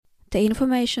The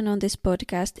information on this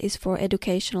podcast is for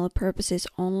educational purposes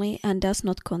only and does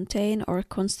not contain or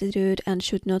constitute and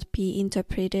should not be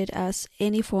interpreted as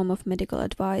any form of medical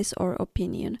advice or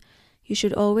opinion. You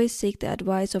should always seek the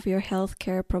advice of your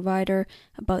healthcare provider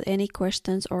about any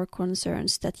questions or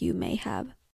concerns that you may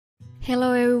have.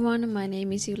 Hello everyone, my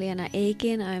name is Juliana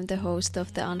Eikin. I'm the host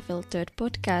of the Unfiltered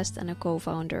podcast and a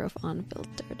co-founder of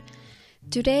Unfiltered.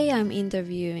 Today I'm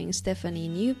interviewing Stephanie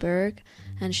Newberg,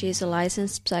 and she is a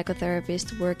licensed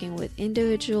psychotherapist working with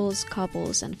individuals,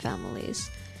 couples, and families.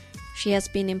 She has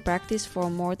been in practice for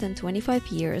more than 25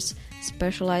 years,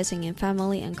 specializing in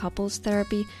family and couples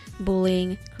therapy,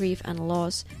 bullying, grief and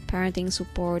loss, parenting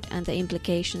support, and the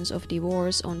implications of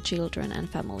divorce on children and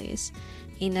families.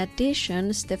 In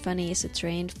addition, Stephanie is a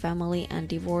trained family and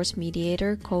divorce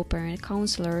mediator, co-parent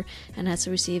counselor, and has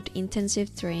received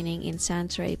intensive training in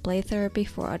Santre play therapy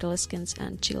for adolescents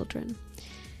and children.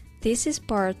 This is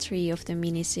part 3 of the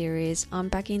mini-series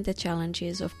Unpacking the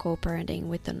Challenges of Co-parenting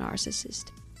with the Narcissist.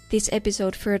 This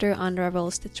episode further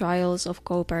unravels the trials of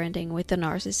co-parenting with the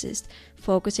narcissist,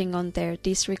 focusing on their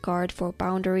disregard for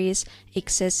boundaries,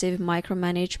 excessive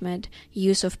micromanagement,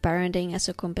 use of parenting as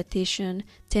a competition,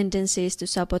 tendencies to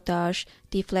sabotage,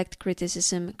 deflect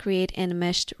criticism, create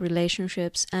enmeshed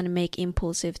relationships, and make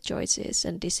impulsive choices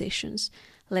and decisions.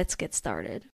 Let's get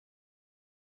started.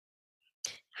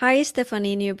 Hi,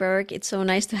 Stephanie Newberg. It's so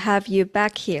nice to have you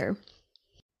back here.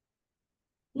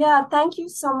 Yeah, thank you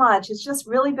so much. It's just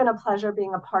really been a pleasure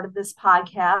being a part of this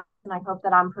podcast, and I hope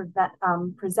that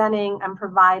I'm presenting and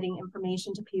providing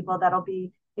information to people that'll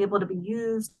be able to be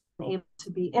used and able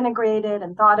to be integrated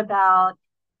and thought about,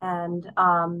 and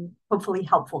hopefully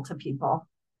helpful to people.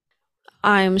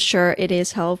 I'm sure it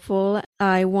is helpful.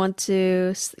 I want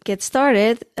to get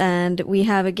started, and we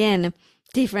have again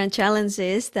different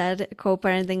challenges that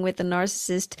co-parenting with the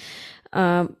narcissist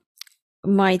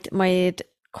might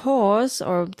cause,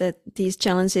 or that these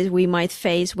challenges we might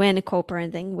face when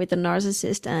co-parenting with a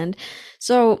narcissist. And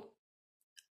so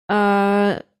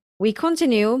we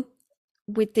continue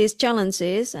with these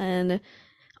challenges, and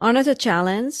another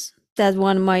challenge that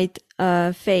one might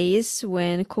face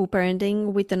when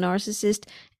co-parenting with the narcissist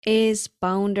is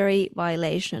boundary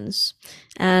violations.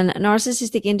 And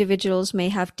narcissistic individuals may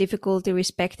have difficulty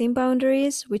respecting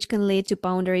boundaries, which can lead to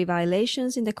boundary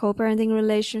violations in the co-parenting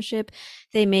relationship.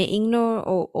 They may ignore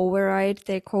or override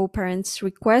their co-parents'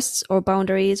 requests or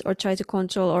boundaries, or try to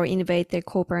control or invade their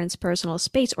co-parents' personal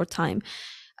space or time.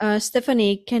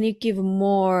 Stephanie, can you give a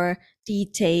more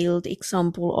detailed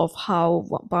example of how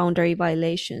boundary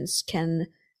violations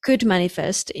could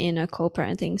manifest in a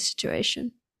co-parenting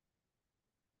situation?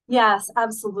 Yes,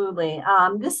 absolutely.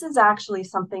 This is actually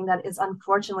something that is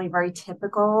unfortunately very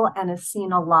typical and is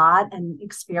seen a lot and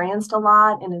experienced a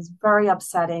lot, and is very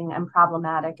upsetting and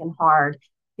problematic and hard,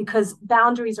 because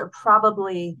boundaries are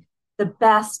probably the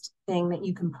best thing that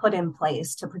you can put in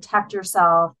place to protect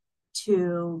yourself,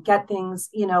 to get things,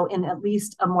 in at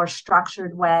least a more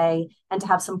structured way, and to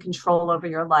have some control over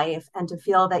your life, and to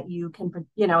feel that you can,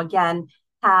 again,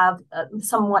 have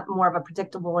somewhat more of a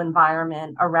predictable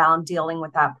environment around dealing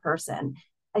with that person.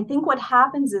 I think what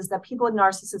happens is that people with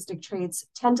narcissistic traits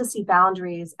tend to see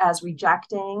boundaries as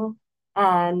rejecting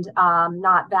and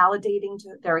not validating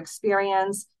to their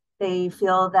experience. They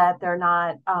feel that they're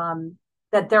not,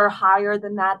 that they're higher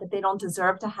than that they don't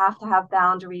deserve to have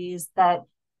boundaries, that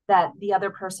the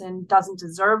other person doesn't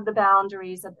deserve the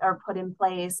boundaries that are put in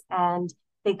place, and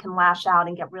they can lash out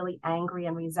and get really angry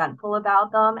and resentful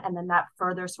about them. And then that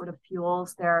further sort of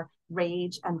fuels their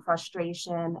rage and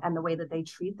frustration and the way that they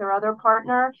treat their other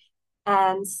partner.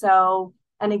 And so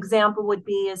an example would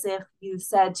be as if you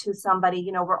said to somebody,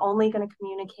 we're only going to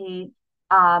communicate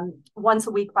once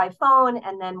a week by phone,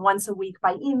 and then once a week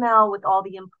by email with all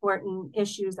the important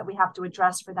issues that we have to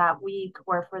address for that week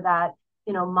or for that,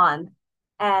 month.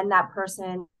 And that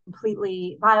person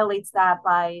completely violates that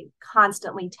by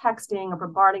constantly texting or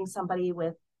bombarding somebody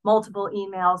with multiple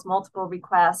emails, multiple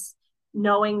requests,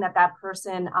 knowing that that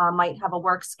person might have a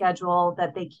work schedule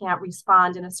that they can't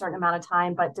respond in a certain amount of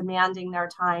time, but demanding their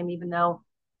time, even though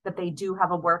that they do have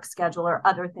a work schedule or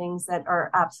other things that are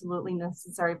absolutely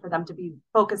necessary for them to be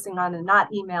focusing on, and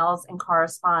not emails and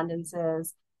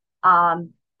correspondences.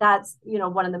 That's,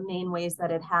 one of the main ways that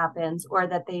it happens, or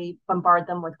that they bombard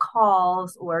them with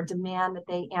calls or demand that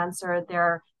they answer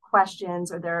their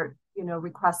questions or their,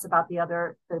 requests about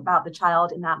the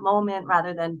child in that moment,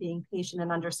 rather than being patient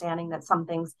and understanding that some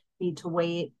things need to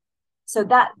wait. So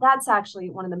that's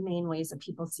actually one of the main ways that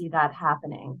people see that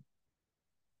happening.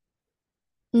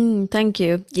 Thank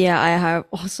you. Yeah, I have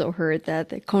also heard that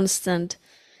the constant,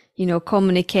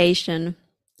 communication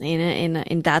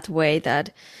in that way,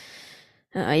 that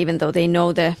even though they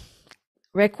know the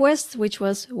request, which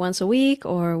was once a week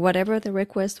or whatever the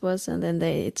request was, and then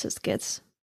it just gets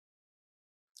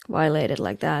violated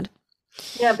like that.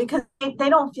 Yeah, because they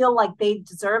don't feel like they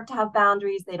deserve to have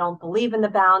boundaries. They don't believe in the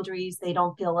boundaries. They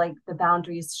don't feel like the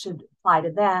boundaries should apply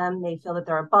to them. They feel that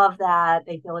they're above that.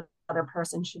 They feel that the other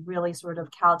person should really sort of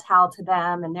kowtow to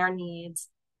them and their needs.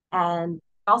 And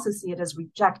also see it as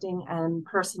rejecting and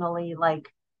personally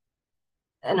like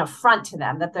an affront to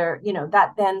them, that they're,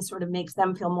 that then sort of makes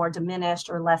them feel more diminished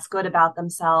or less good about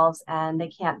themselves, and they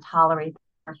can't tolerate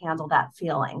or handle that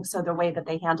feeling. So the way that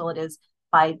they handle it is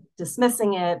by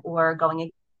dismissing it or going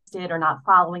against it or not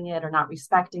following it or not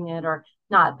respecting it or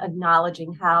not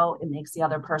acknowledging how it makes the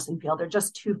other person feel. They're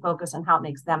just too focused on how it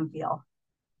makes them feel.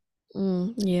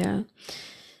 Yeah.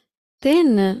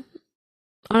 Then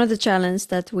another challenge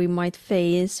that we might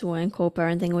face when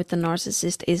co-parenting with a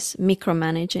narcissist is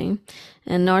micromanaging.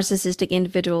 And narcissistic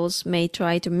individuals may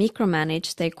try to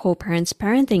micromanage their co-parent's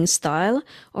parenting style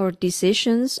or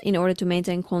decisions in order to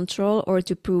maintain control or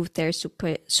to prove their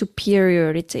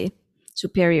superiority.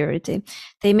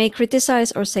 They may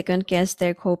criticize or second guess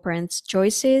their co-parents'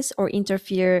 choices or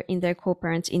interfere in their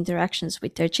co-parents' interactions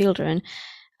with their children.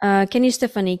 Can you,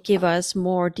 Stephanie, give us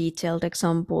more detailed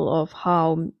example of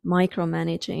how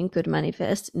micromanaging could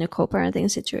manifest in a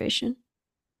co-parenting situation?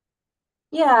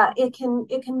 Yeah, it can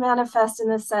manifest in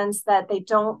the sense that they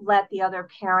don't let the other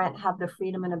parent have the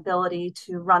freedom and ability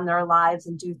to run their lives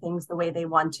and do things the way they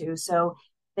want to. So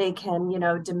they can,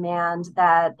 demand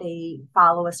that they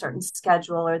follow a certain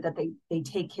schedule, or that they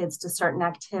take kids to certain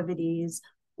activities,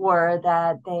 or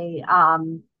that they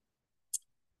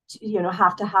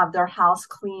have to have their house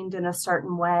cleaned in a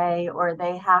certain way, or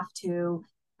they have to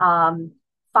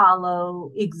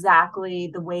follow exactly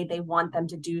the way they want them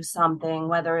to do something,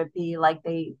 whether it be like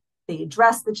they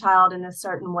dress the child in a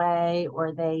certain way,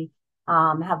 or they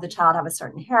have the child have a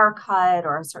certain haircut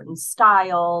or a certain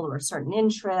style or certain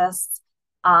interests.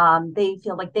 They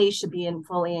feel like they should be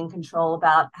fully in control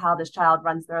about how this child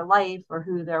runs their life, or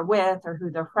who they're with, or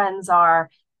who their friends are.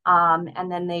 And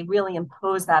then they really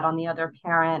impose that on the other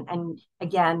parent, and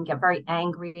again get very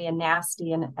angry and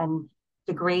nasty and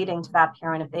degrading to that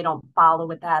parent if they don't follow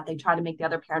with that. They try to make the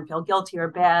other parent feel guilty or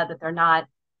bad that they're not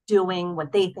doing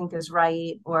what they think is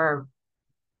right, or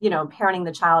parenting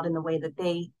the child in the way that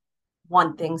they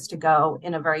want things to go,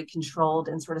 in a very controlled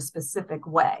and sort of specific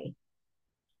way.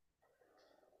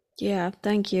 Yeah,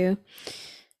 thank you.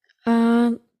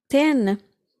 Then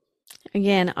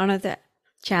again, another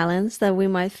challenge that we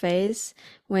might face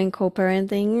when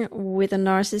co-parenting with a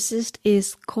narcissist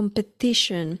is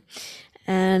competition.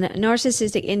 And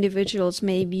narcissistic individuals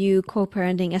may view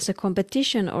co-parenting as a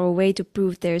competition or a way to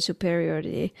prove their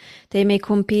superiority. They may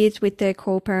compete with their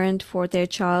co-parent for their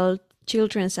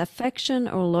children's affection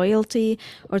or loyalty,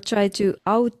 or try to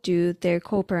outdo their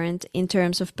co-parent in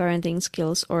terms of parenting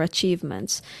skills or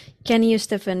achievements. Can you,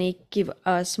 Stephanie, give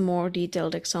us more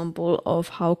detailed example of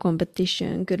how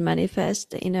competition could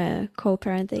manifest in a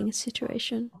co-parenting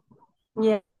situation?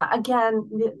 Yeah, again,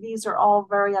 these are all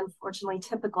very unfortunately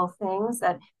typical things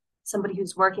that somebody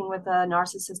who's working with a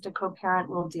narcissistic co-parent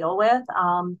will deal with.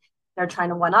 They're trying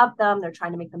to one up them. They're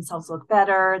trying to make themselves look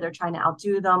better. They're trying to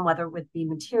outdo them, whether it would be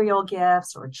material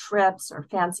gifts or trips or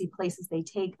fancy places they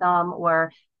take them,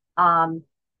 or,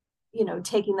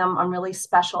 taking them on really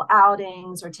special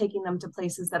outings, or taking them to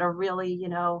places that are really,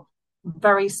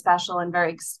 very special and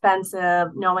very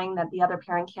expensive, knowing that the other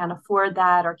parent can't afford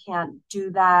that or can't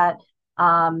do that.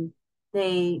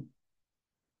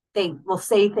 They will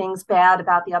say things bad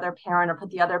about the other parent, or put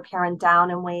the other parent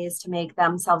down in ways to make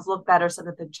themselves look better, so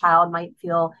that the child might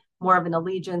feel more of an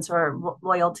allegiance or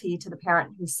loyalty to the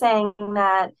parent who's saying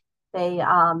that. They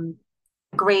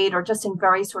degrade, or just in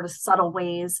very sort of subtle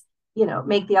ways,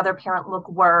 make the other parent look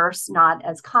worse, not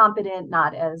as competent,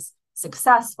 not as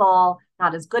successful,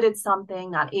 not as good at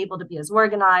something, not able to be as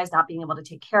organized, not being able to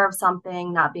take care of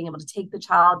something, not being able to take the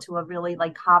child to a really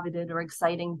like coveted or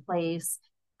exciting place.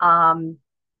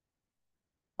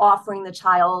 Offering the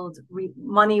child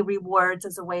money rewards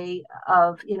as a way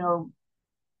of,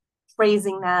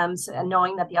 praising them, and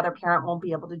knowing that the other parent won't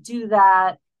be able to do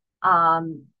that.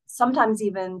 Sometimes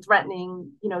even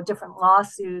threatening, different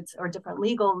lawsuits or different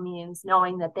legal means,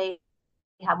 knowing that they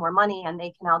have more money and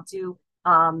they can outdo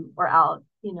or out,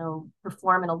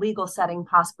 perform in a legal setting,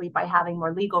 possibly by having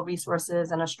more legal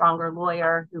resources and a stronger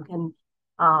lawyer who can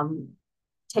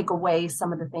take away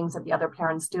some of the things that the other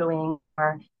parent's doing,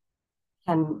 or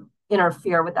can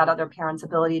interfere with that other parent's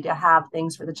ability to have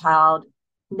things for the child,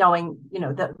 knowing,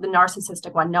 the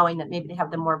narcissistic one, knowing that maybe they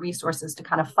have the more resources to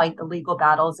kind of fight the legal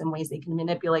battles in ways they can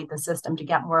manipulate the system to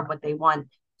get more of what they want,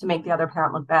 to make the other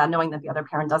parent look bad, knowing that the other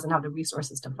parent doesn't have the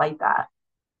resources to fight that.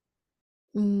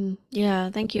 Yeah,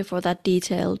 thank you for that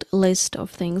detailed list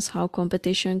of things how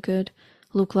competition could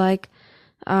look like.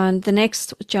 And the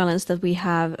next challenge that we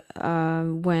have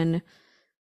when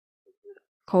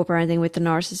co-parenting with the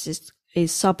narcissist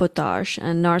is sabotage,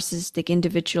 and narcissistic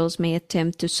individuals may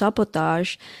attempt to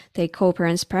sabotage their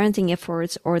co-parents' parenting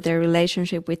efforts or their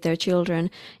relationship with their children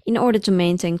in order to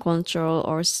maintain control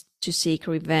or to seek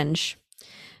revenge.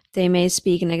 They may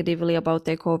speak negatively about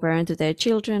their co-parent to their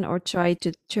children or try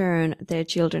to turn their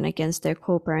children against their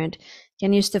co-parent.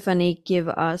 Can you, Stephanie, give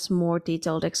us more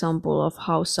detailed example of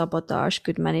how sabotage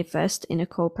could manifest in a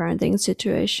co-parenting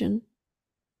situation?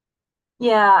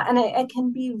 Yeah, and it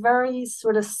can be very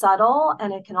sort of subtle,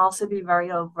 and it can also be very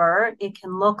overt. It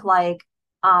can look like,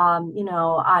 you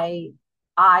know, I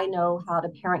know how to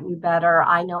parent you better.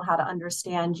 I know how to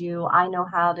understand you. I know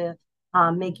how to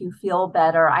make you feel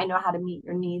better. I know how to meet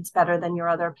your needs better than your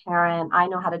other parent. I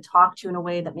know how to talk to you in a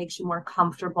way that makes you more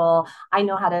comfortable. I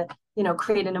know how to,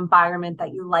 create an environment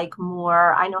that you like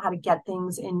more. I know how to get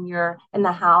things in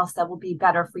the house that will be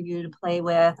better for you to play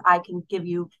with. I can give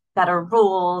you better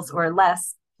rules or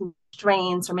less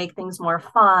constraints or make things more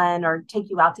fun or take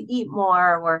you out to eat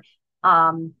more or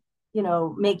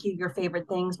make you your favorite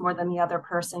things more than the other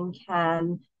person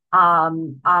can.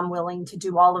 I'm willing to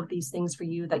do all of these things for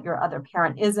you that your other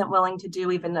parent isn't willing to do,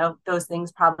 even though those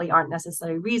things probably aren't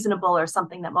necessarily reasonable or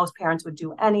something that most parents would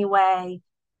do anyway.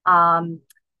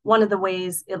 One of the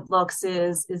ways it looks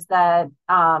is that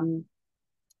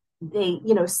they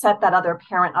set that other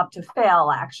parent up to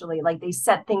fail, actually, like they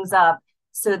set things up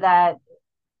so that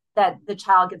the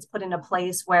child gets put in a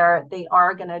place where they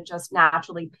are going to just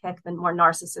naturally pick the more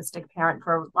narcissistic parent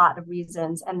for a lot of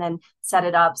reasons, and then set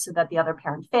it up so that the other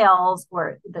parent fails,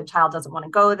 or the child doesn't want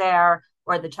to go there,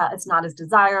 or it's not as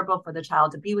desirable for the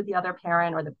child to be with the other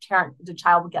parent, or the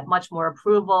child will get much more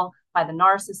approval by the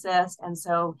narcissist, and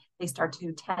so they start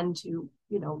to tend to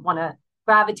want to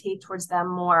gravitate towards them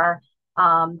more.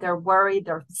 They're worried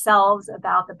themselves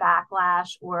about the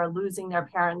backlash or losing their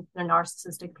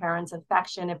narcissistic parents'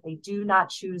 affection if they do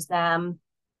not choose them.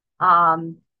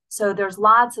 So there's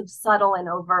lots of subtle and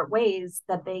overt ways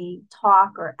that they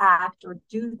talk or act or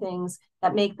do things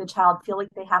that make the child feel like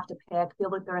they have to pick, feel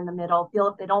like they're in the middle, feel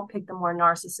if they don't pick the more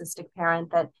narcissistic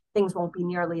parent that things won't be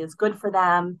nearly as good for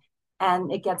them.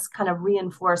 And it gets kind of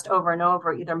reinforced over and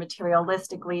over, either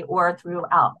materialistically or through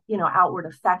outward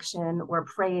affection or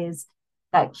praise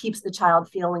that keeps the child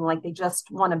feeling like they just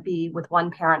want to be with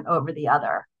one parent over the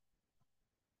other.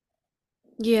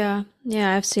 Yeah,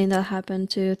 I've seen that happen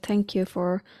too. Thank you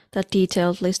for that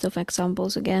detailed list of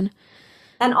examples again.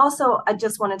 And also, I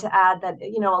just wanted to add that,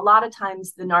 a lot of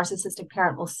times the narcissistic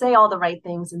parent will say all the right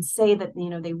things and say that,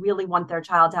 they really want their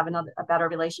child to have a better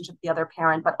relationship with the other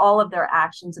parent, but all of their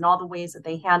actions and all the ways that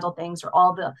they handle things, or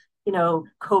all the,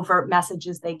 covert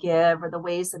messages they give, or the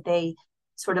ways that they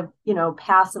sort of,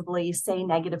 passively say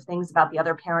negative things about the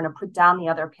other parent or put down the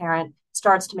other parent,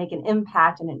 starts to make an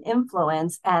impact and an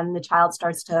influence, and the child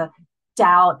starts to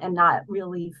doubt and not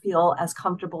really feel as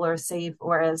comfortable or safe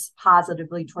or as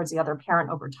positively towards the other parent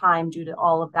over time, due to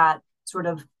all of that sort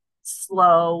of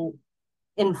slow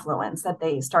influence that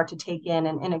they start to take in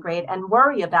and integrate and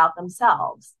worry about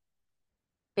themselves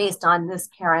based on this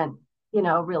parent,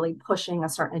 really pushing a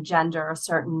certain agenda or a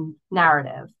certain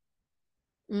narrative.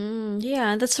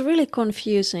 Yeah, that's a really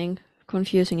confusing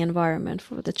environment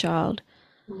for the child.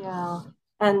 Yeah.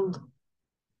 And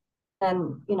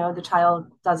the child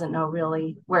doesn't know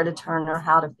really where to turn or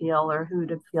how to feel or who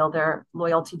to feel their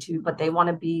loyalty to, but they want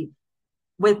to be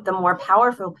with the more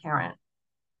powerful parent.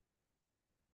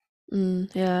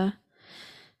 Yeah.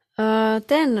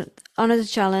 Then another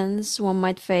challenge one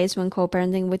might face when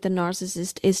co-parenting with the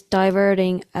narcissist is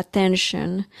diverting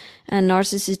attention. And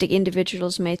narcissistic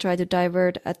individuals may try to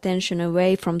divert attention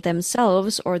away from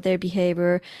themselves or their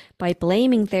behavior by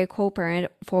blaming their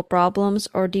co-parent for problems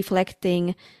or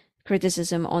deflecting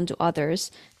criticism onto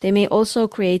others. They may also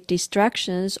create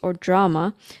distractions or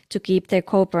drama to keep their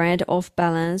co-parent off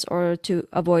balance or to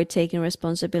avoid taking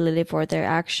responsibility for their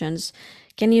actions.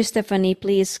 Can you, Stephanie,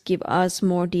 please give us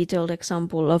more detailed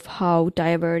example of how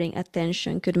diverting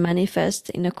attention could manifest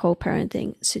in a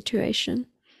co-parenting situation?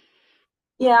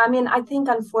 Yeah, I mean, I think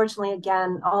unfortunately,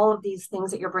 again, all of these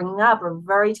things that you're bringing up are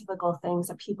very typical things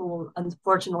that people will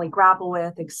unfortunately grapple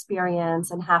with,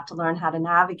 experience, and have to learn how to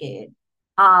navigate.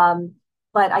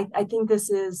 But I think this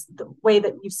is the way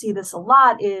that you see this a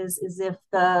lot is if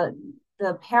the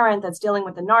parent that's dealing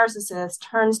with the narcissist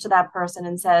turns to that person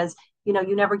and says,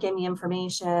 you never gave me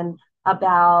information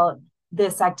about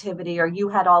this activity, or you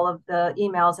had all of the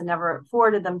emails and never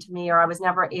forwarded them to me, or I was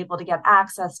never able to get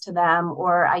access to them,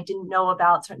 or I didn't know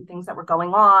about certain things that were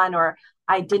going on, or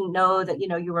I didn't know that,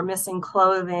 you were missing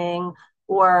clothing,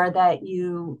 or that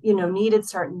you needed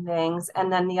certain things.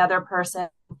 And then the other person,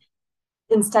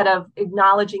 instead of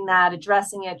acknowledging that,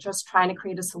 addressing it, just trying to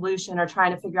create a solution or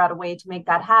trying to figure out a way to make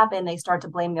that happen, they start to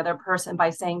blame the other person by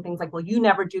saying things like, well, you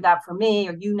never do that for me,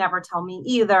 or you never tell me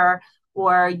either,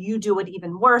 or you do it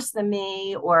even worse than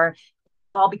me, or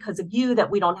all because of you that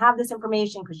we don't have this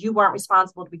information because you weren't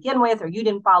responsible to begin with, or you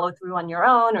didn't follow through on your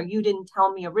own, or you didn't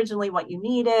tell me originally what you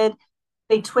needed.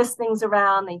 They twist things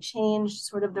around, they change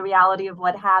sort of the reality of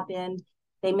what happened.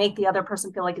 They make the other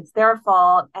person feel like it's their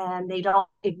fault, and they don't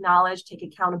acknowledge, take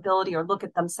accountability, or look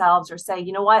at themselves or say,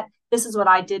 you know what, this is what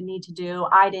I did need to do.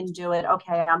 I didn't do it.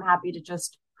 Okay, I'm happy to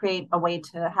just create a way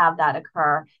to have that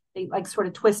occur. They like sort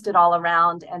of twist it all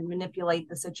around and manipulate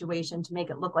the situation to make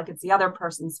it look like it's the other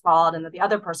person's fault and that the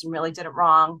other person really did it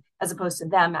wrong, as opposed to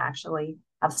them actually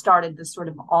have started this sort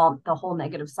of the whole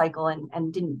negative cycle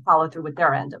and didn't follow through with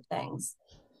their end of things.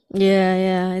 Yeah,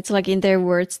 yeah. It's like in their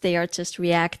words, they are just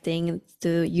reacting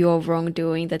to your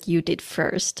wrongdoing that you did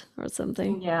first or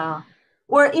something. Yeah.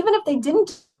 Or even if they didn't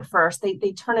do it first, they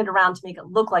turn it around to make it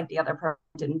look like the other person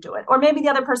didn't do it. Or maybe the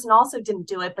other person also didn't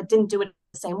do it, but didn't do it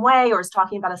the same way, or is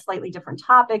talking about a slightly different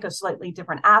topic, a slightly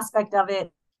different aspect of it.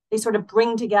 They sort of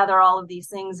bring together all of these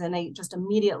things and they just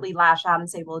immediately lash out and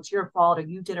say, well, it's your fault, or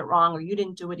you did it wrong, or you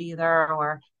didn't do it either.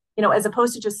 Or, as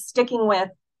opposed to just sticking with,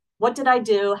 what did I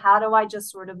do? How do I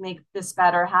just sort of make this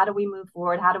better? How do we move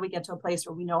forward? How do we get to a place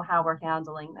where we know how we're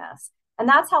handling this? And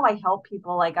that's how I help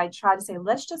people. Like, I try to say,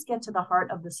 let's just get to the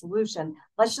heart of the solution.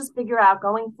 Let's just figure out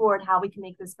going forward how we can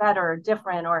make this better or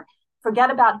different, or forget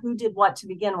about who did what to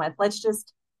begin with. Let's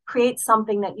just create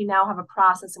something that you now have a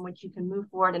process in which you can move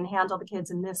forward and handle the kids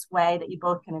in this way that you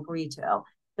both can agree to.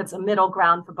 That's a middle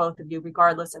ground for both of you,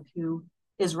 regardless of who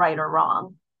is right or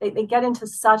wrong. They get into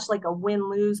such like a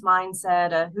win-lose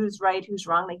mindset, who's right, who's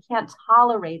wrong. They can't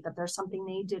tolerate that there's something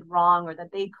they did wrong or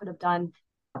that they could have done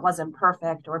that wasn't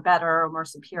perfect or better or more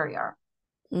superior.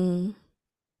 Mm.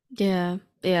 Yeah,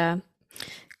 yeah.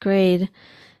 Great.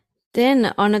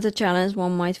 Then another challenge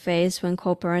one might face when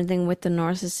co-parenting with the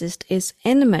narcissist is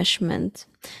enmeshment.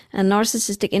 And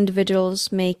narcissistic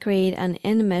individuals may create an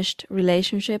enmeshed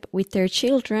relationship with their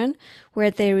children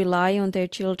where they rely on their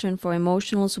children for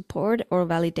emotional support or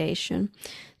validation.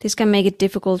 This can make it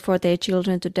difficult for their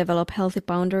children to develop healthy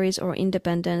boundaries or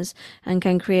independence and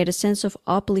can create a sense of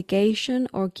obligation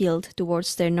or guilt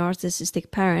towards their narcissistic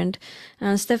parent.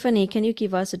 And Stephanie, can you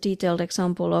give us a detailed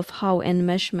example of how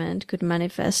enmeshment could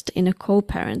manifest in a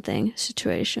co-parenting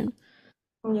situation?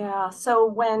 Yeah. So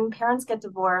when parents get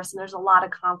divorced and there's a lot of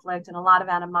conflict and a lot of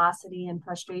animosity and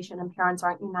frustration, and parents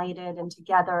aren't united and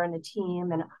together in a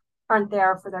team and aren't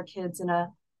there for their kids in a,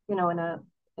 in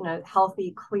a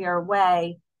healthy, clear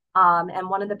way. And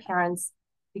one of the parents,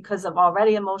 because of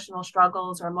already emotional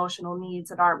struggles or emotional needs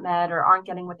that aren't met or aren't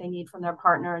getting what they need from their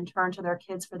partner, and turn to their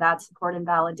kids for that support and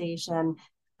validation,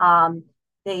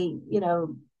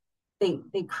 they,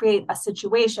 they create a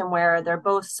situation where they're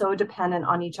both so dependent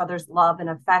on each other's love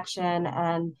and affection,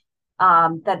 and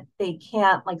that they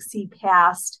can't like see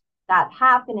past that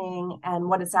happening and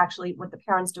what the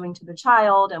parent's doing to the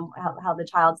child, and how the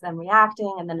child's then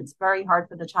reacting. And then it's very hard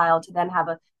for the child to then have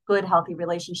a good, healthy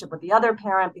relationship with the other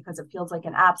parent, because it feels like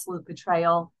an absolute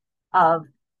betrayal of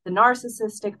the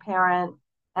narcissistic parent.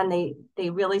 And they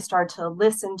really start to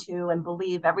listen to and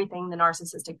believe everything the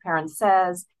narcissistic parent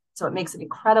says. So it makes it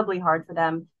incredibly hard for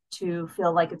them to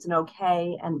feel like it's an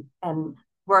okay and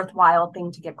worthwhile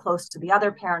thing to get close to the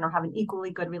other parent or have an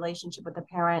equally good relationship with the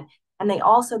parent. And they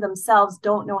also themselves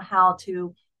don't know how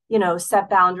to, set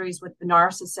boundaries with the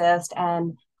narcissist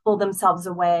and pull themselves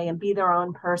away and be their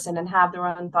own person and have their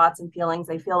own thoughts and feelings.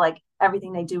 They feel like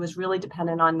everything they do is really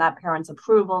dependent on that parent's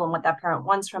approval and what that parent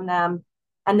wants from them.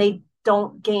 And they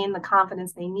don't gain the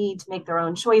confidence they need to make their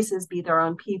own choices, be their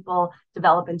own people,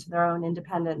 develop into their own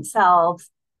independent selves,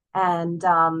 and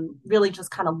really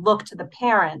just kind of look to the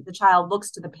parent. The child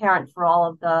looks to the parent for all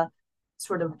of the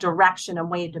sort of direction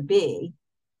and way to be.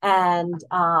 And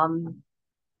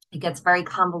it gets very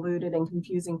convoluted and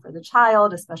confusing for the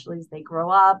child, especially as they grow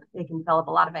up. They can develop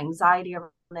a lot of anxiety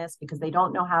around this because they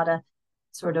don't know how to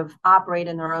sort of operate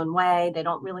in their own way. They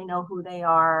don't really know who they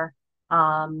are.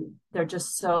 They're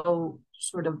just so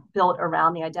sort of built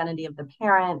around the identity of the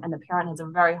parent, and the parent has a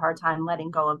very hard time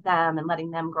letting go of them and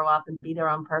letting them grow up and be their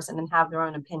own person and have their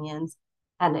own opinions.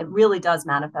 And it really does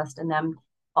manifest in them,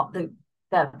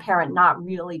 the parent not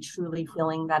really truly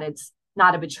feeling that it's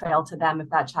not a betrayal to them if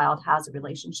that child has a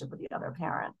relationship with the other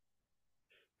parent.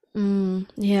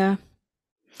 Yeah.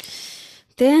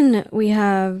 Then we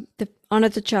have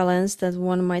another challenge that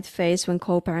one might face when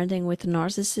co-parenting with a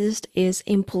narcissist is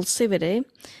impulsivity.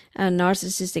 And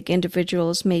narcissistic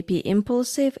individuals may be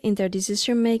impulsive in their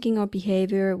decision-making or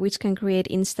behavior, which can create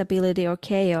instability or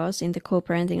chaos in the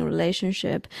co-parenting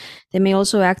relationship. They may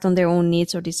also act on their own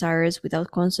needs or desires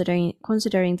without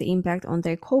considering the impact on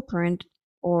their co-parent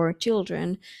or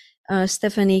children.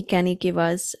 Stephanie, can you give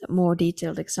us a more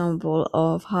detailed example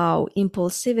of how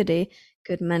impulsivity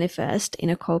could manifest in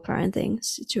a co-parenting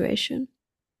situation?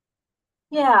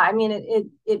 Yeah, I mean,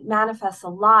 it manifests a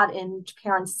lot in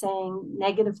parents saying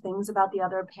negative things about the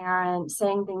other parent,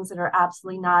 saying things that are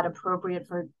absolutely not appropriate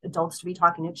for adults to be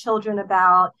talking to children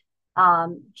about,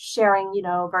 sharing,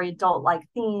 very adult-like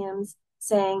themes,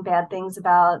 saying bad things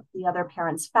about the other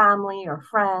parent's family or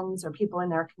friends or people in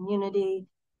their community,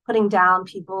 putting down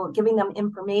people, giving them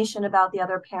information about the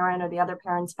other parent or the other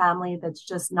parent's family that's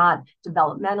just not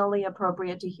developmentally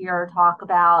appropriate to hear or talk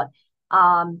about.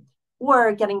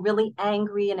 Or getting really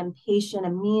angry and impatient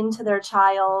and mean to their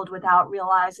child without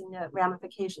realizing the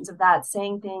ramifications of that,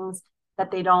 saying things that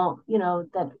they don't,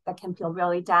 that can feel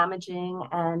really damaging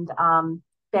and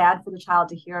bad for the child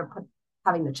to hear,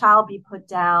 having the child be put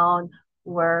down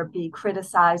or be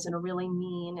criticized in a really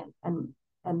mean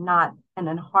and not in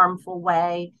a harmful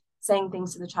way, saying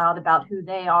things to the child about who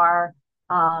they are,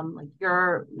 like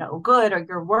you're no good or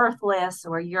you're worthless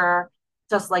or you're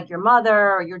just like your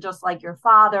mother, or you're just like your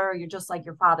father, or you're just like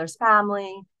your father's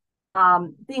family.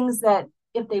 Things that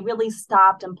if they really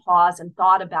stopped and paused and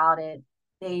thought about it,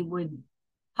 they would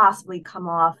possibly come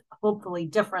off hopefully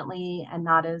differently and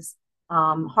not as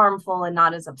harmful and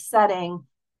not as upsetting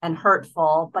and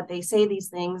hurtful. But they say these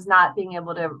things not being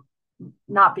able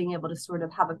to sort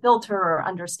of have a filter or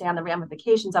understand the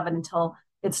ramifications of it until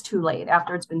it's too late,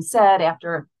 after it's been said,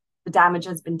 after the damage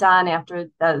has been done,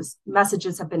 after those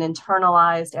messages have been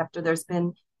internalized, after there's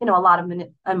been, a lot of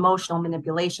emotional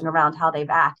manipulation around how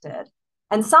they've acted.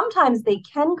 And sometimes they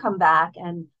can come back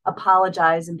and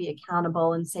apologize and be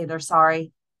accountable and say they're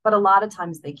sorry, but a lot of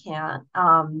times they can't,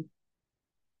 and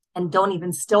don't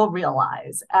even still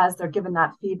realize as they're given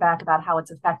that feedback about how it's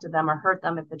affected them or hurt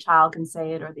them. If the child can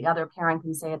say it or the other parent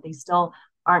can say it, they still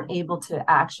aren't able to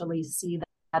actually see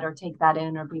that or take that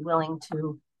in or be willing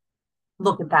to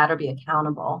look at that or be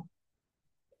accountable.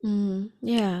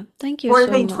 Yeah, thank you Or so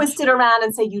they much. twist it around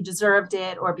and say you deserved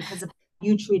it, or because of how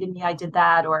you treated me, I did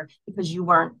that, or because you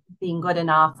weren't being good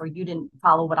enough, or you didn't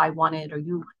follow what I wanted, or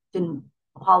you didn't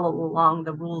follow along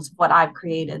the rules of what I've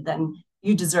created, then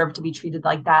you deserve to be treated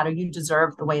like that, or you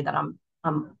deserve the way that I'm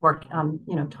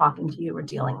talking to you or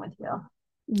dealing with you.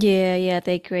 Yeah,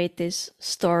 they create this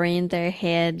story in their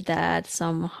head that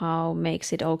somehow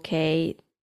makes it okay.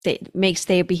 Makes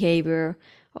their behavior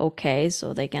okay,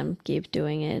 so they can keep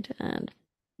doing it. And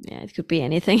yeah, it could be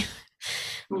anything,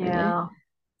 really. Yeah.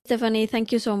 Stephanie,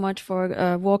 thank you so much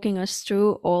for walking us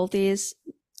through all these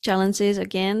challenges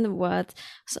again, what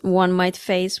one might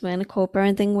face when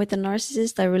co-parenting with a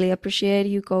narcissist. I really appreciate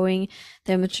you going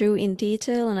them through in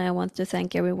detail, and I want to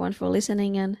thank everyone for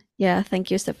listening. And yeah,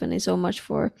 thank you, Stephanie, so much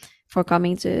for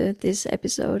coming to this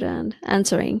episode and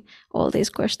answering all these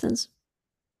questions.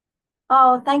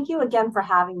 Oh, thank you again for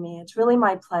having me. It's really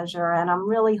my pleasure. And I'm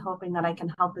really hoping that I can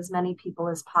help as many people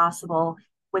as possible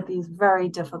with these very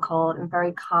difficult and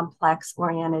very complex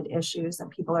oriented issues that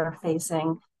people are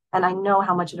facing. And I know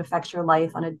how much it affects your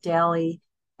life on a daily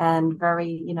and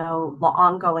very,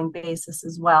 ongoing basis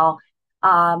as well.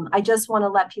 I just want to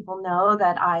let people know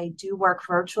that I do work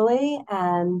virtually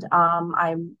and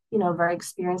I'm, very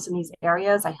experienced in these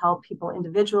areas. I help people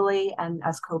individually and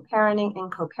as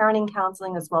co-parenting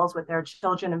counseling, as well as with their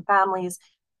children and families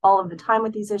all of the time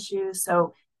with these issues.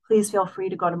 So please feel free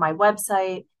to go to my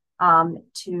website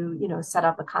to, set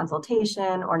up a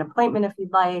consultation or an appointment if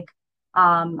you'd like.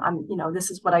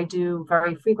 This is what I do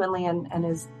very frequently and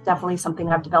is definitely something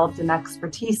I've developed an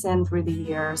expertise in through the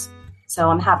years. So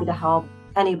I'm happy to help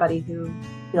anybody who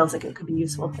feels like it could be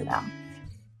useful for them.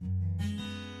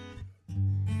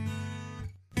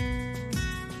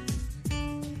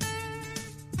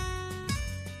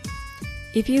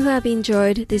 If you have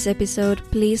enjoyed this episode,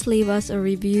 please leave us a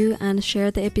review and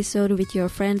share the episode with your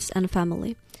friends and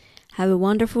family. Have a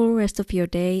wonderful rest of your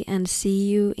day and see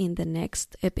you in the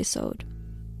next episode.